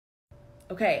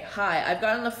Okay, hi. I've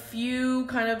gotten a few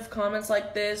kind of comments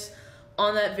like this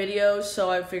on that video, so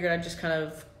I figured I'd just kind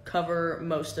of cover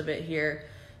most of it here.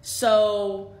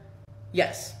 So,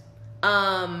 yes.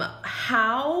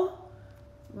 How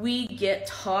we get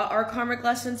taught our karmic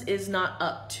lessons is not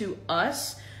up to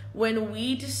us. When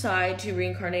we decide to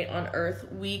reincarnate on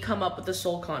Earth, we come up with a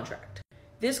soul contract.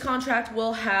 This contract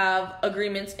will have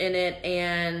agreements in it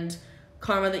and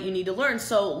karma that you need to learn.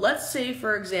 So let's say,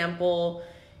 for example,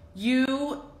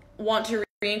 you want to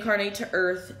reincarnate to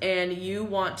Earth and you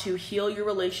want to heal your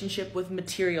relationship with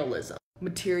materialism,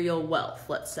 material wealth,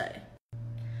 let's say.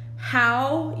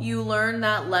 How you learn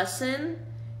that lesson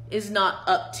is not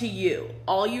up to you.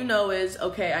 All you know is,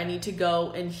 okay, I need to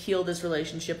go and heal this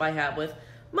relationship I have with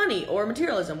money or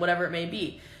materialism, whatever it may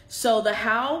be. So the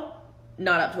how,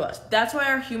 not up to us. That's why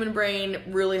our human brain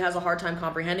really has a hard time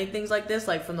comprehending things like this,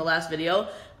 like from the last video.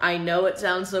 I know it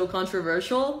sounds so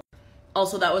controversial.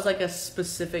 Also, that was like a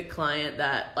specific client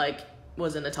that like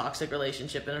was in a toxic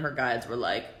relationship and her guides were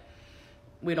like,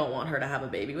 we don't want her to have a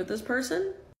baby with this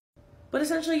person. But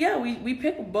essentially, yeah, we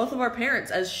pick both of our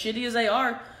parents, as shitty as they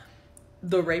are,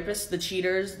 the rapists, the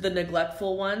cheaters, the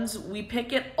neglectful ones, we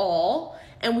pick it all,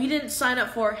 and we didn't sign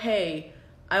up for, hey,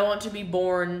 I want to be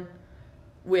born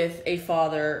with a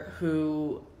father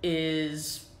who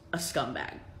is a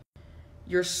scumbag.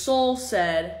 Your soul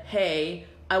said, hey,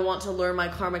 I want to learn my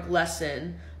karmic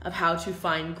lesson of how to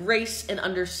find grace and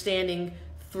understanding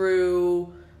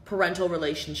through parental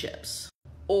relationships.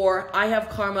 Or I have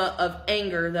karma of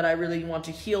anger that I really want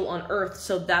to heal on Earth,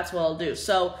 so that's what I'll do.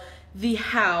 So the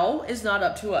how is not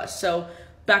up to us. So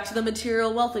back to the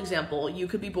material wealth example, you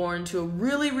could be born to a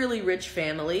really, really rich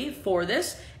family for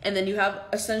this, and then you have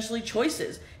essentially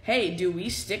choices. Hey, do we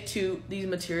stick to these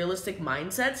materialistic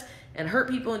mindsets and hurt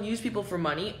people and use people for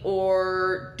money,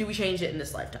 or do we change it in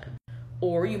this lifetime?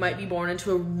 Or you might be born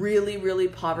into a really, really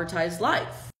povertized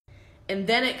life. And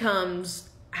then it comes,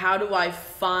 how do I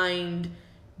find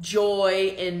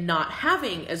joy in not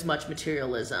having as much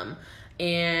materialism?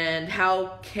 And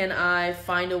how can I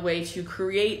find a way to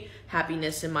create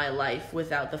happiness in my life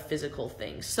without the physical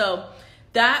things? So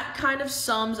that kind of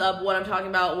sums up what I'm talking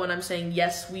about when I'm saying,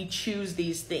 yes, we choose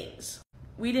these things.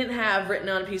 We didn't have written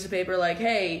on a piece of paper like,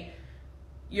 hey,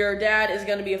 your dad is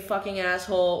going to be a fucking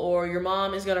asshole, or your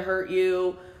mom is going to hurt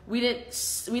you. We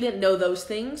didn't know those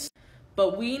things,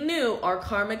 but we knew our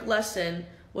karmic lesson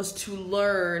was to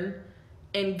learn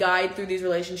and guide through these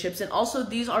relationships. And also,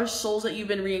 these are souls that you've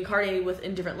been reincarnated with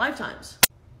in different lifetimes.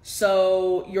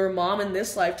 So your mom in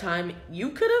this lifetime, you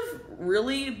could have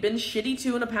really been shitty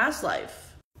to in a past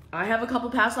life. I have a couple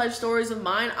past life stories of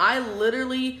mine. I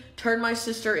literally turned my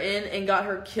sister in and got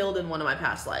her killed in one of my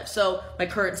past lives. So my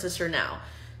current sister now.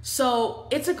 So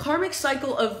it's a karmic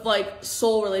cycle of like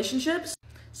soul relationships.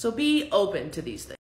 So be open to these things.